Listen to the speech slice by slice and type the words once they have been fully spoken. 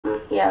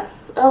yeah.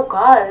 Oh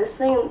god, this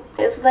thing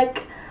is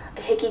like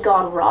a hickey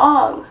gone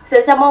wrong.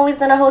 Since I'm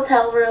always in a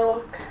hotel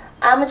room,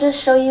 I'm gonna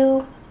show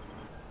you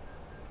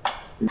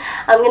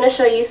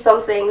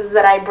some things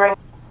that I bring.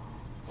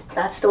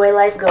 That's the way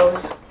life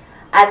goes.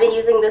 I've been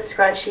using this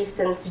scrunchie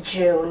since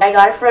June. I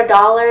got it for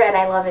 $1 and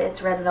I love it.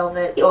 It's red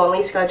velvet. The only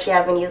scrunchie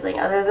I've been using.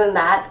 Other than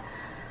that,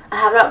 I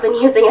have not been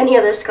using any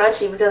other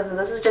scrunchie because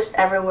this is just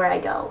everywhere I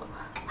go.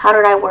 How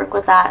did I work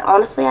with that?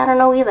 Honestly, I don't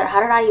know either.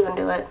 How did I even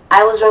do it?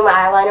 I was doing my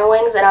eyeliner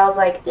wings and I was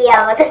like,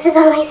 yo, this is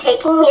only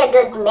taking me a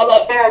good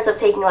minute. It ends up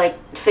taking like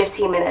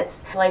 15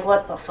 minutes. Like,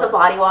 what the fuck? The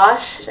body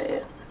wash. Show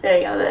you. There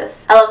you go,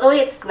 this. I love the way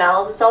it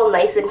smells. It's all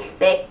nice and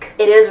thick.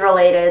 It is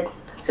related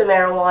to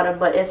marijuana,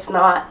 but it's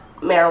not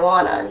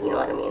marijuana, you know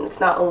what I mean? It's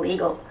not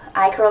illegal.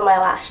 I curl my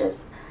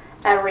lashes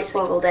every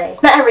single day.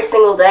 Not every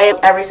single day.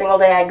 Every single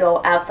day I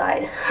go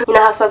outside. You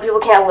know how some people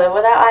can't live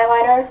without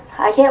eyeliner?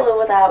 I can't live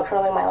without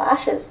curling my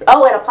lashes.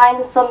 Oh, and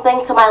applying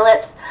something to my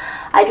lips.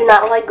 I do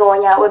not like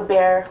going out with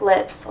bare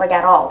lips, like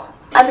at all.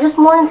 I'm just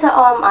more into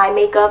eye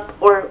makeup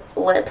or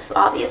lips,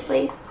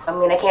 obviously. I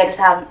mean, I can't just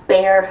have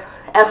bare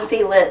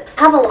empty lips.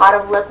 I have a lot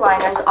of lip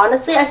liners.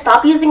 Honestly, I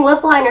stopped using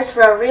lip liners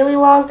for a really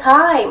long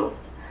time.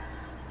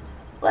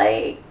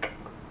 Like,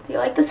 do you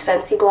like this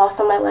fancy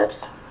gloss on my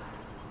lips?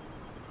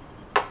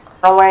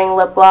 I'm wearing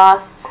lip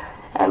gloss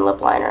and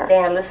lip liner.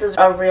 Damn, this is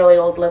a really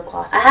old lip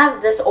gloss. I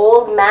have this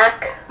old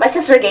MAC. My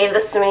sister gave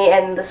this to me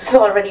and this is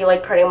already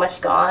like pretty much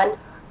gone.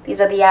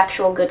 These are the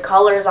actual good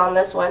colors on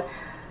this one.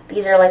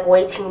 These are like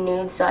way too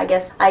nude, so I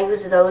guess I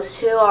use those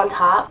two on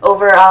top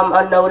over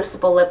a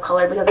noticeable lip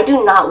color because I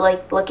do not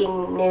like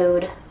looking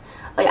nude.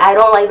 Like, I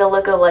don't like the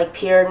look of like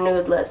pure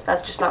nude lips.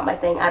 That's just not my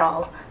thing at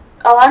all.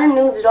 A lot of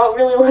nudes don't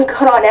really look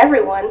good on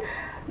everyone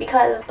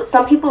because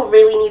some people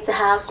really need to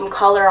have some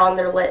color on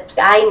their lips.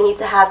 I need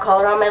to have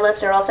color on my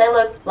lips or else I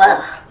look,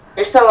 ugh.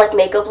 There's some like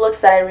makeup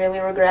looks that I really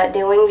regret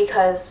doing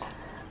because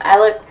I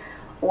look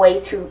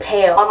way too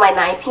pale. On my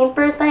 19th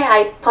birthday,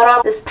 I put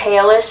on this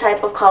palish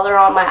type of color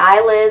on my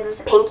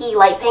eyelids, pinky,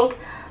 light pink,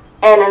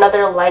 and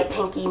another light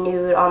pinky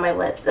nude on my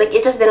lips. Like,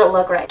 it just didn't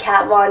look right.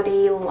 Kat Von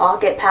D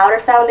Lock It Powder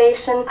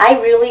Foundation. I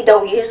really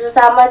don't use this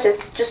that much.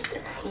 It's just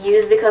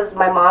used because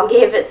my mom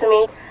gave it to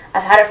me.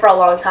 I've had it for a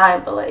long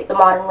time, but like the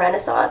modern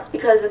renaissance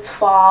because it's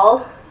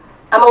fall.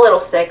 I'm a little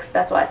sick, so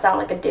that's why I sound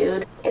like a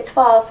dude. It's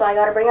fall, so I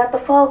gotta bring out the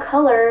fall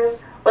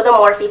colors with the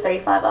Morphe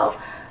 350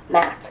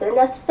 matte. They're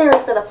necessary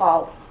for the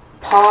fall.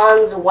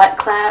 Pond's Wet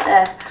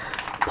Cleansing.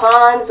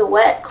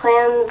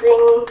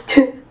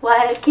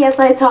 Why can't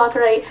I talk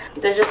right?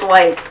 They're just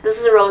wipes.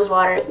 This is rose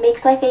water. It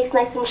makes my face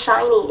nice and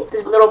shiny.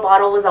 This little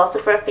bottle was also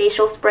for a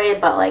facial spray,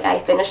 but like I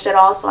finished it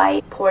all, so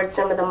I poured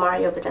some of the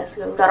Mario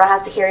Badescu so I don't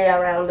have to carry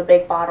around the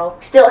big bottle.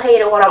 Still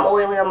hate it when I'm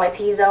oily on my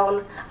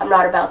T-zone. I'm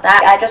not about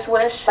that. I just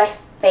wish my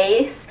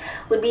face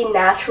would be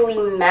naturally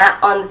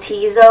matte on the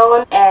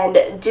T-zone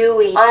and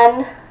dewy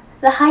on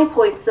the high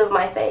points of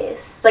my face.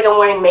 It's like I'm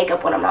wearing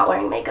makeup when I'm not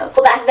wearing makeup.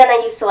 Well, back then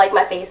I used to like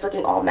my face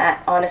looking all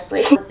matte,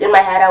 honestly. In my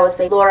head I would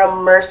say Laura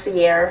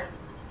Mercier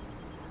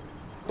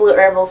Blue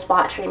Herbal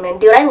Spot Treatment.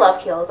 Dude, I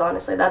love Kiehl's,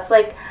 honestly. That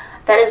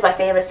is my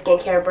favorite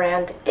skincare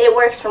brand. It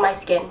works for my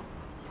skin.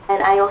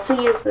 And I also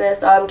use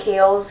this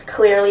Kiehl's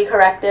Clearly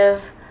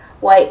Corrective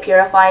White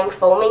Purifying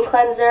Foaming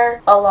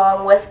Cleanser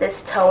along with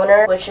this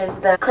toner, which is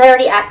the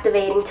Clarity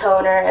Activating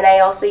Toner, and I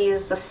also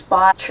use the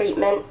Spot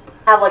Treatment.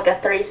 I have like a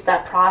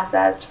 3-step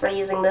process for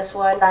using this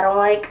one. I don't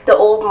like the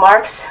old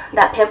marks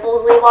that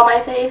pimples leave on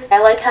my face. I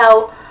like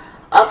how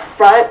up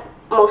front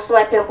most of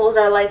my pimples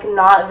are like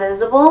not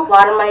visible. A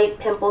lot of my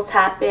pimples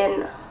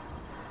happen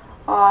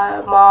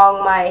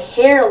along my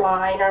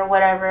hairline or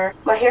whatever.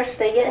 My hair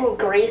stay getting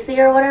greasy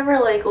or whatever,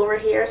 like over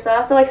here, so I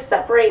have to like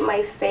separate my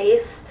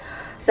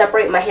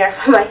hair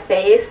from my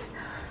face,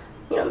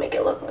 you know, make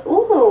it look like,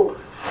 ooh,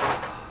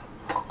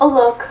 oh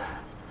look.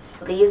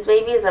 These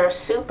babies are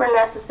super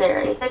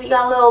necessary. If you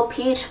got a little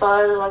peach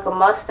fuzz or like a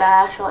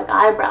mustache or like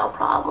eyebrow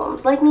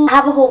problems like me, I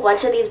have a whole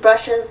bunch of these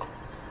brushes.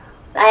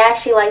 I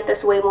actually like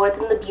this way more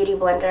than the Beauty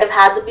Blender. I've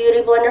had the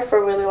Beauty Blender for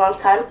a really long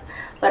time,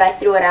 but I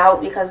threw it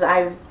out because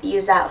I've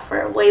used that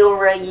for way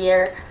over a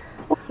year.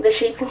 The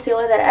sheet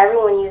concealer that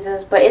everyone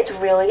uses, but it's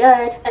really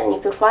good. And you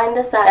can find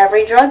this at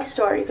every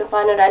drugstore. You can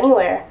find it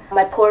anywhere.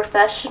 My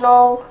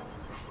Professional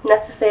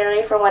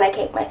necessary for when I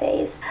cake my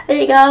face. There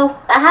you go.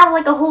 I have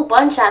like a whole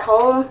bunch at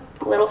home.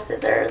 Little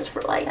scissors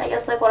for like, I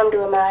guess like when I'm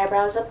doing my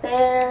eyebrows up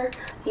there.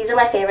 These are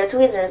my favorite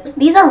tweezers.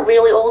 These are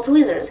really old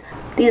tweezers.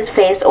 These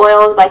face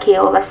oils by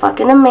Kiehl's are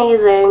fucking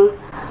amazing.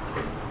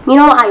 You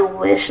know, I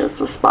wish this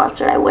was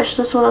sponsored. I wish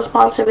this was a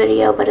sponsored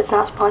video, but it's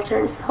not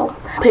sponsored, so.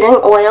 Putting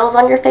oils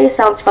on your face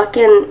sounds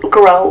fucking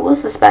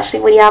gross, especially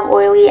when you have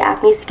oily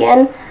acne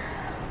skin.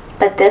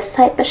 But this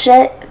type of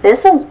shit,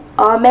 this is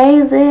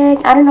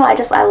amazing. I don't know,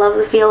 I love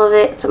the feel of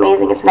it. It's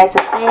amazing. It's nice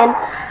and thin,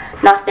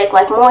 not thick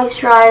like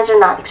moisturizer,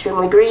 not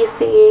extremely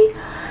greasy.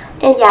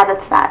 And yeah,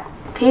 that's that.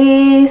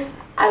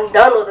 Peace. I'm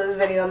done with this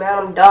video, man.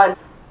 I'm done.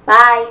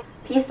 Bye.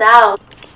 Peace out.